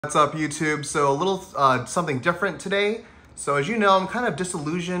What's up, YouTube? So a little something different today. So as you know, I'm kind of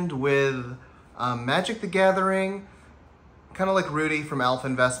disillusioned with Magic the Gathering. Kind of like Rudy from Alpha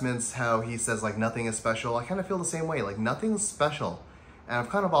Investments, how he says like nothing is special. I kind of feel the same way, like nothing's special. And I've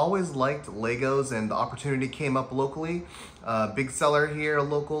kind of always liked Legos, and the opportunity came up locally. Big seller here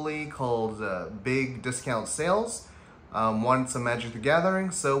locally called Big Discount Sales wanted some Magic the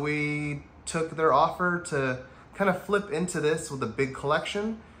Gathering, so we took their offer to kind of flip into this with a big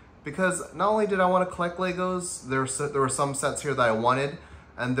collection. Because not only did I want to collect Legos, there were some sets here that I wanted,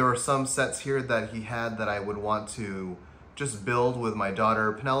 and there were some sets here that he had that I would want to just build with my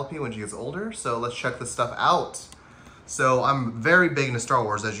daughter Penelope when she gets older. So let's check this stuff out. So I'm very big into Star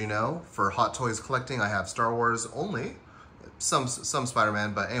Wars, as you know. For Hot Toys collecting, I have Star Wars only. Some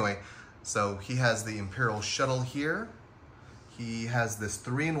Spider-Man, but anyway. So he has the Imperial Shuttle here. He has this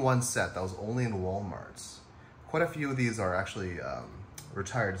 3-in-1 set that was only in Walmart. Quite a few of these are actually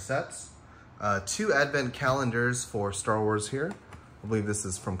retired sets. 2 advent calendars for Star Wars here. I believe this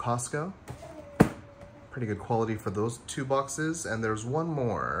is from Costco. Pretty good quality for those 2 boxes. And there's one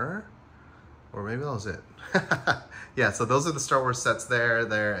more, or maybe that was it. Yeah, so those are the Star Wars sets there,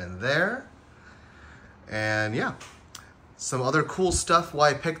 and there. And yeah, some other cool stuff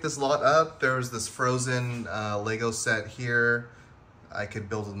why I picked this lot up. There's this Frozen Lego set here. I could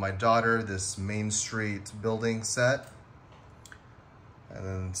build with my daughter, this Main Street building set. And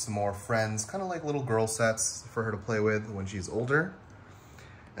then some more Friends, kind of like little girl sets for her to play with when she's older.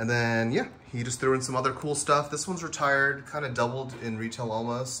 And then, yeah, he just threw in some other cool stuff. This one's retired, kind of doubled in retail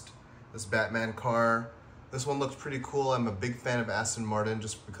almost. This Batman car. This one looks pretty cool. I'm a big fan of Aston Martin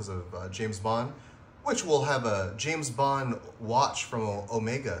just because of James Bond, which we'll have a James Bond watch from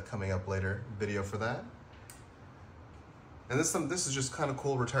Omega coming up later, video for that. And this is just kind of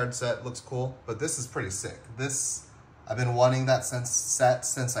cool, retired set, looks cool, but this is pretty sick. This, I've been wanting that set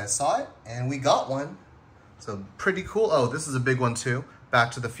since I saw it, and we got one. So pretty cool. Oh, this is a big one too.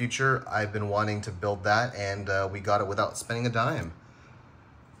 Back to the Future, I've been wanting to build that, and we got it without spending a dime.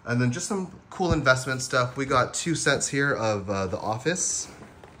 And then just some cool investment stuff. We got 2 sets here of The Office.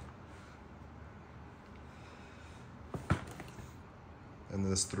 And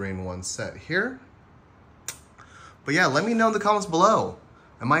this 3-in-1 set here. But yeah, let me know in the comments below.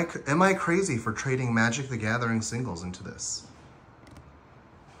 Am I crazy for trading Magic the Gathering singles into this?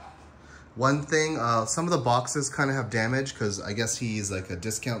 One thing, some of the boxes kind of have damage because I guess he's like a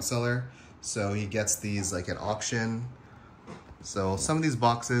discount seller. So he gets these like at auction. So some of these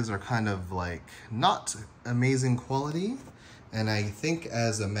boxes are kind of like not amazing quality. And I think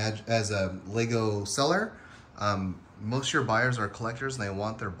as a Lego seller, most of your buyers are collectors and they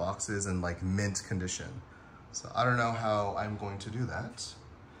want their boxes in like mint condition. So I don't know how I'm going to do that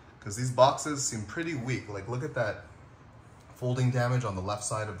because these boxes seem pretty weak. Like look at that folding damage on the left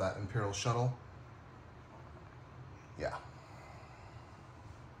side of that Imperial Shuttle. Yeah.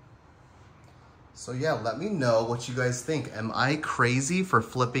 So yeah, let me know what you guys think. Am I crazy for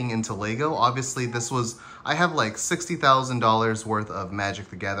flipping into Lego? Obviously I have like $60,000 worth of Magic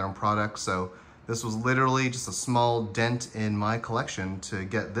the Gathering products. So this was literally just a small dent in my collection to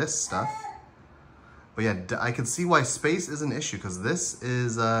get this stuff. But yeah, I can see why space is an issue because this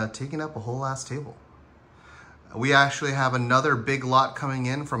is taking up a whole ass table. We actually have another big lot coming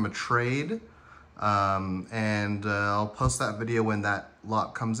in from a trade. And I'll post that video when that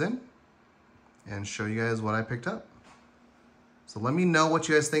lot comes in and show you guys what I picked up. So let me know what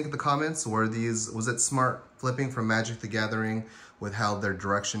you guys think in the comments. Was it smart flipping from Magic the Gathering with how their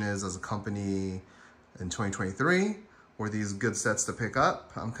direction is as a company in 2023? Were these good sets to pick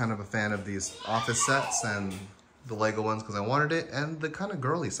up? I'm kind of a fan of these Office sets and the Lego ones because I wanted it, and the kind of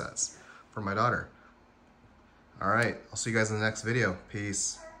girly sets for my daughter. All right, I'll see you guys in the next video.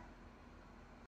 Peace.